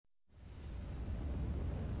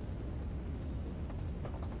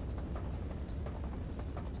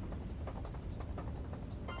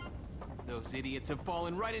Those idiots have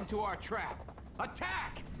fallen right into our trap.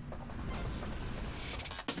 Attack!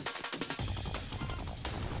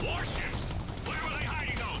 Warships! Where were they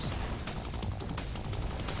hiding those?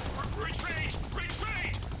 Retreat!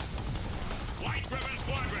 Retreat! White Ribbon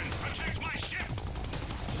Squadron, protect my ship!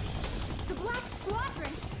 The Black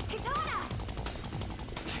Squadron? Katana!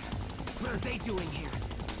 What are they doing here?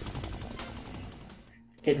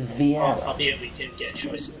 It's Vieira. Albeit we didn't get a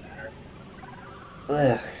choice in the matter.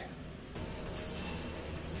 Ugh.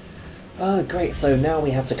 Oh, great, so now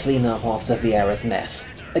we have to clean up after Vieira's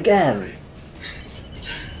mess. Again!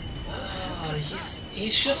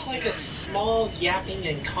 He's just like a small, yapping,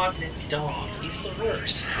 incontinent dog. He's the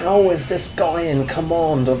worst. How is this guy in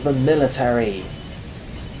command of the military?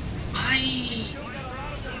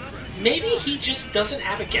 Maybe he just doesn't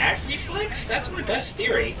have a gag reflex? That's my best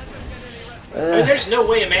theory. I mean, there's no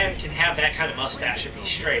way a man can have that kind of mustache if he's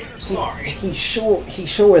straight. I'm sorry. He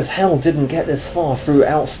sure as hell didn't get this far through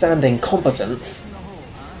outstanding competence.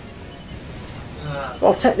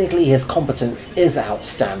 Well, technically his competence is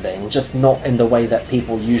outstanding, just not in the way that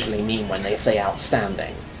people usually mean when they say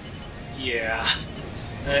outstanding. Yeah.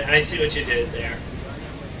 I see what you did there.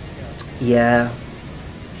 Yeah.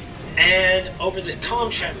 And over the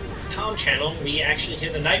comm channel, we actually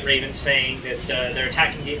hear the Night Raven saying that they're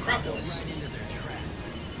attacking the Acropolis.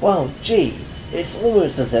 Well, gee, it's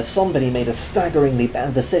almost as if somebody made a staggeringly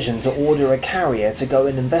bad decision to order a carrier to go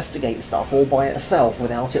and investigate stuff all by itself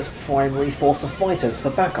without its primary force of fighters for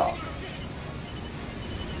backup.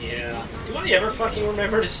 Yeah. Do I ever fucking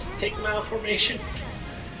remember to take them out of formation?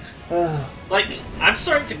 Like, I'm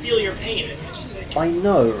starting to feel your pain, and you're just like... I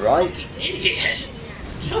know, right? Fucking idiot!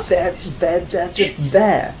 They're just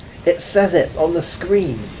there. It says it on the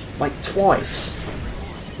screen, like twice.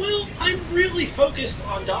 Well, I'm really focused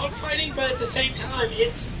on dogfighting, but at the same time,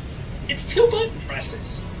 it's 2 button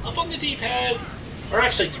presses. Up on the D-pad, or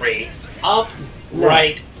actually 3. Up,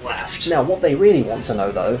 right, left. Now, what they really want to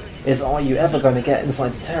know, though, is are you ever going to get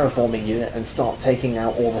inside the terraforming unit and start taking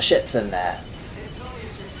out all the ships in there?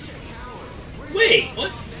 Wait,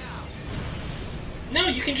 what? No,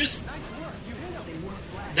 you can just...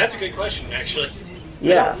 That's a good question, actually.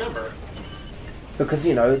 Yeah. I don't remember. Because,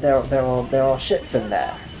 you know, there are ships in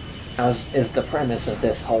there, as is the premise of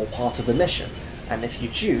this whole part of the mission. And if you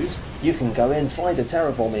choose, you can go inside the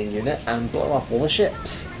terraforming unit and blow up all the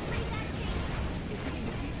ships.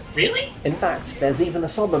 Really? In fact, there's even a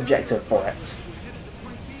sub-objective for it.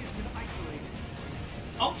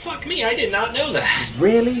 Oh, fuck me, I did not know that.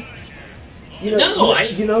 Really? You know,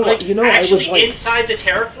 actually I was like, inside the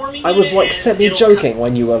terraforming unit, I was like semi-joking it'll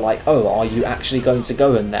when you were like, oh, are you actually going to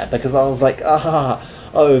go in there? Because I was like, oh,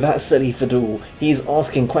 that silly Fadul, he's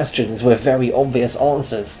asking questions with very obvious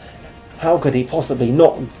answers. How could he possibly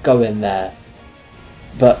not go in there?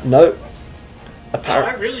 But no.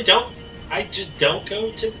 I really don't. I just don't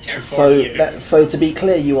go to the terraforming unit. So to be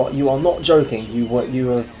clear, you are not joking. You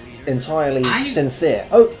were entirely sincere.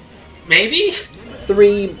 Oh, maybe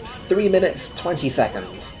 3 minutes 20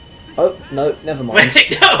 seconds. Oh no, never mind.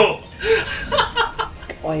 Wait, no.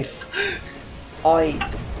 I'm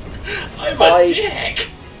a dick.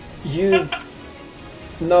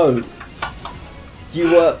 No. You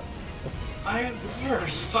were. I am the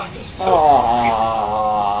worst. I'm so sorry.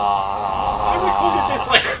 I recorded this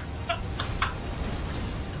like.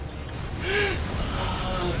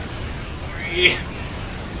 Sorry.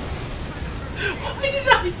 Why did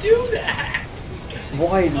I do that?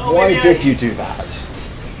 Why did you do that?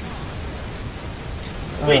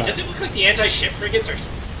 Wait, does it look like the anti-ship frigates are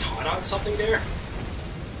caught on something there?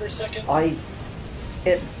 For a second? I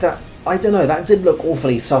don't know, that did look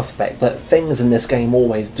awfully suspect, but things in this game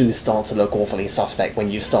always do start to look awfully suspect when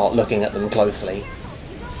you start looking at them closely.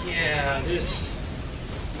 Yeah, this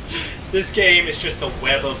game is just a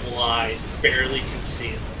web of lies, barely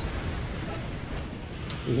concealed.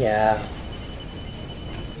 Yeah.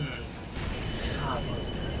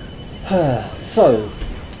 So,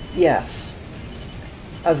 yes.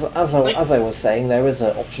 As I was saying, there is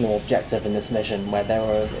an optional objective in this mission where there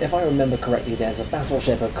are, if I remember correctly, there's a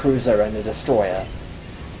battleship, a cruiser, and a destroyer.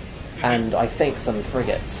 And I think some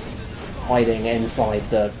frigates hiding inside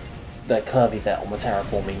the curvy bit on the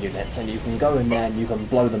terraforming units, and you can go in there and you can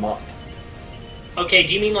blow them up. Okay,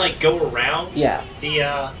 do you mean like go around? Yeah.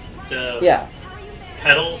 The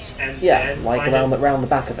pedals and then like around the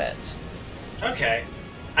back of it. Okay.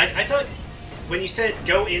 I thought when you said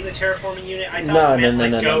go in the terraforming unit, I thought it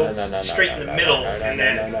meant go straight in the middle and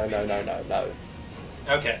then... No.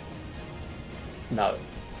 Okay. No.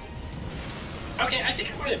 Okay, I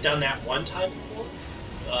think I might have done that one time before,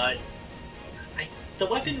 but the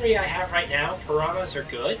weaponry I have right now, piranhas are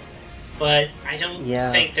good, but I don't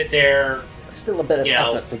Yeah. think that they're... Still a bit of You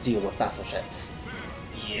know. effort to deal with battleships.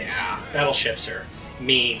 Yeah, battleships are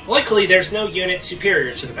mean. Luckily, there's no unit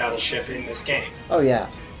superior to the battleship in this game. Oh yeah,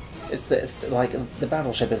 it's like the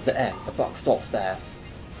battleship is the end. The buck stops there.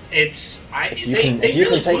 It's... If you they can, they if you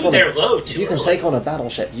really can take blew on their load if too you can early. take on a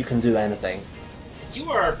battleship, you can do anything. You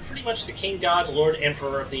are pretty much the King God, Lord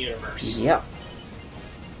Emperor of the universe. Yep.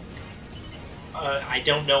 I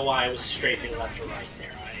don't know why I was strafing left or right there.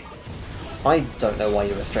 I don't know why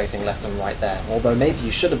you were strafing left and right there. Although maybe you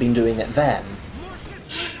should have been doing it then.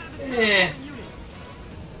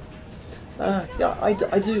 Yeah, I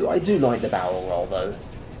do like the barrel roll though.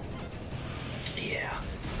 Yeah.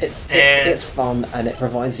 It's fun, and it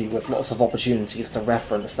provides you with lots of opportunities to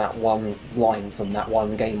reference that one line from that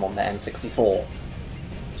one game on the N64.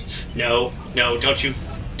 No, don't do it.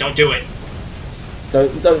 Don't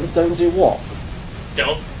do what?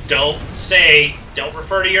 Don't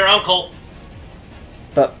refer to your uncle.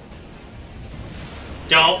 But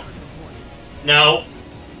Don't. No.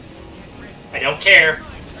 I don't care.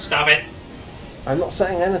 Stop it. I'm not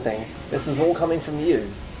saying anything. This is all coming from you.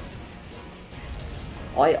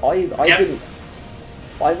 I Yep. didn't.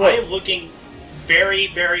 I am looking very,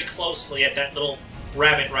 very closely at that little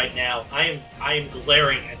rabbit right now. I am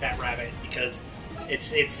glaring at that rabbit because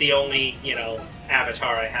it's the only,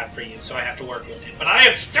 avatar I have for you, so I have to work with it. But I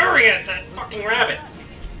am staring at that fucking rabbit,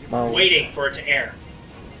 Well, waiting for it to air.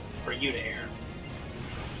 For you to air.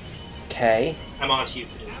 okay. I'm on to you,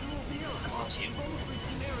 Fadu. I'm on to you.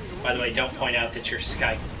 By the way, don't point out that your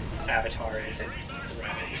Skype avatar isn't a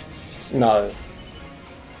rabbit. No.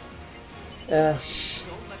 Yeah.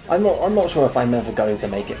 I'm not sure if I'm ever going to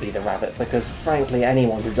make it be the rabbit, because frankly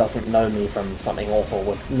anyone who doesn't know me from something awful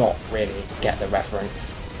would not really get the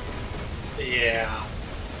reference. Yeah.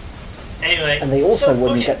 Anyway. And they also so,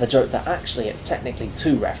 wouldn't okay. get the joke that actually it's technically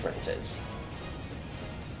two references.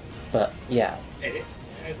 But yeah.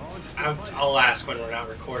 I'll ask when we're not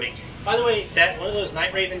recording. By the way, that one of those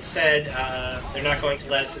Night Ravens said they're not going to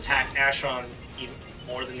let us attack Ashron even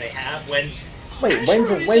more than they have. When Wait,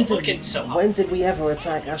 Ashron when did we ever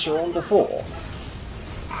attack Acheron before?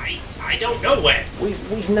 I don't know when.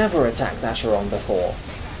 We've never attacked Acheron before.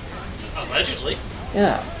 Allegedly.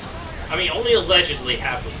 Yeah. I mean, only allegedly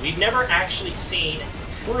have we. We've never actually seen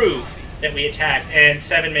proof that we attacked, and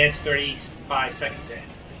 7 minutes 35 seconds in,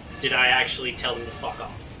 did I actually tell them to fuck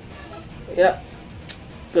off. Yeah.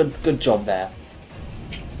 Good job there.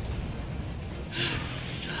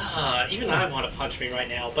 Even I want to punch me right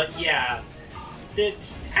now, but yeah.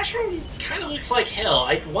 Ashron kind of looks like hell.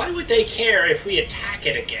 Why would they care if we attack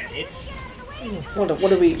it again? It's... What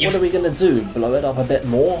are we gonna do? Blow it up a bit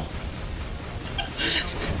more?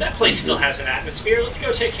 That place still has an atmosphere. Let's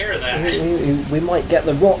go take care of that. We might get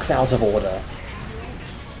the rocks out of order.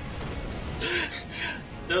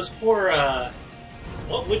 Those poor,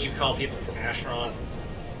 what would you call people from Ashron?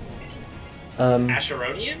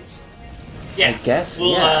 Asheronians? Yeah. I guess,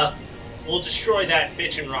 We'll, yeah. We'll destroy that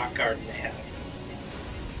bitchin' rock garden they have.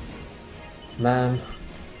 Man.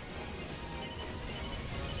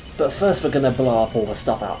 But first we're gonna blow up all the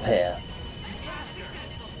stuff out here.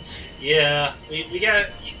 Yeah, you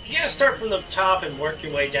gotta start from the top and work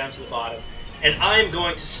your way down to the bottom. And I'm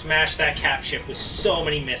going to smash that cap ship with so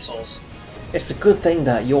many missiles. It's a good thing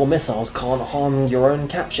that your missiles can't harm your own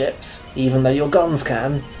cap ships, even though your guns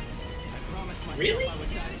can. Really?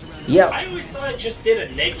 Yep. I always thought it just did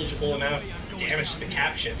a negligible amount of damage to the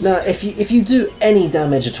cap ships. Now, if you do any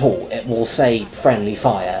damage at all, it will say friendly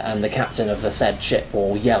fire, and the captain of the said ship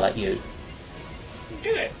will yell at you.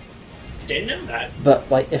 Good. Didn't know that. But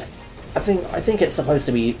like, I think it's supposed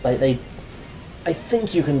to be like I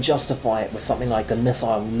think you can justify it with something like a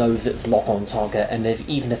missile knows its lock on target, and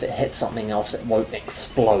even if it hits something else, it won't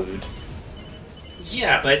explode.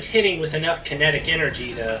 Yeah, but it's hitting with enough kinetic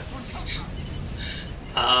energy to.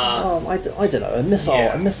 I don't know.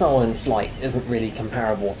 A missile in flight isn't really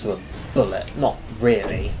comparable to a bullet. Not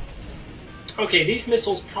really. Okay, these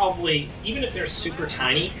missiles probably, even if they're super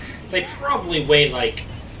tiny, they probably weigh like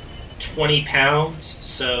 20 pounds,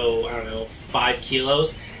 so, I don't know, 5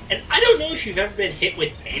 kilos. And I don't know if you've ever been hit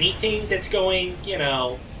with anything that's going,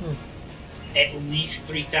 at least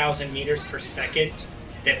 3,000 meters per second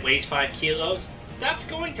that weighs 5 kilos. That's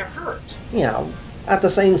going to hurt. Yeah. At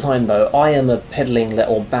the same time, though, I am a piddling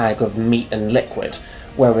little bag of meat and liquid,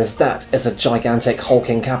 whereas that is a gigantic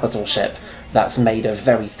hulking capital ship that's made of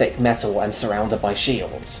very thick metal and surrounded by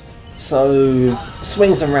shields. So,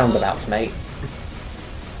 swings and roundabouts, mate.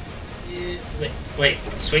 Wait,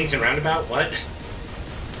 swings and roundabout? What?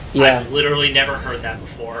 Yeah. I've literally never heard that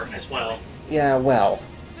before, as well. Yeah, well.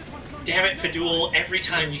 Damn it, Fadul, every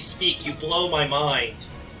time you speak, you blow my mind.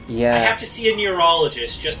 Yeah. I have to see a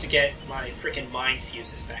neurologist just to get my freaking mind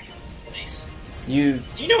fuses back in place. Do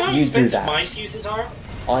you know how expensive mind fuses are?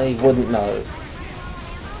 I wouldn't know.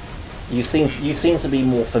 You seem to be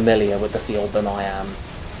more familiar with the field than I am.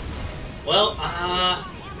 Well,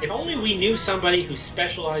 if only we knew somebody who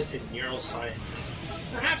specialized in neurosciences.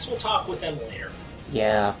 Perhaps we'll talk with them later.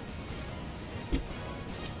 Yeah.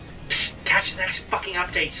 Psst, catch the next fucking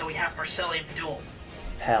update so we have Marcelli and Fadul.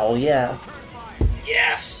 Hell yeah.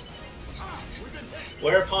 Yes!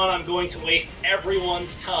 Whereupon I'm going to waste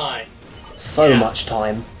everyone's time. So much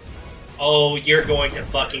time. Oh, you're going to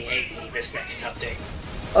fucking hate me this next update.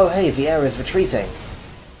 Oh hey, the air is retreating.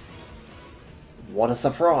 What a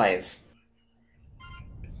surprise.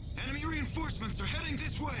 Enemy reinforcements are heading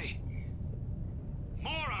this way.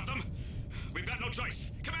 More of them! We've got no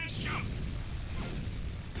choice. Commence jump!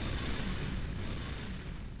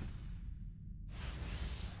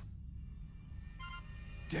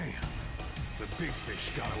 Damn, the big fish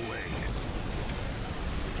got away.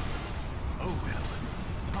 Oh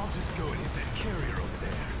well, I'll just go and hit that carrier over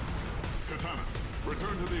there. Katana,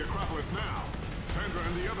 return to the Acropolis now. Sandra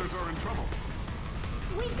and the others are in trouble.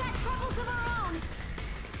 We've got troubles of our own.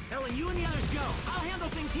 Ellen, you and the others go. I'll handle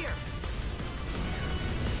things here.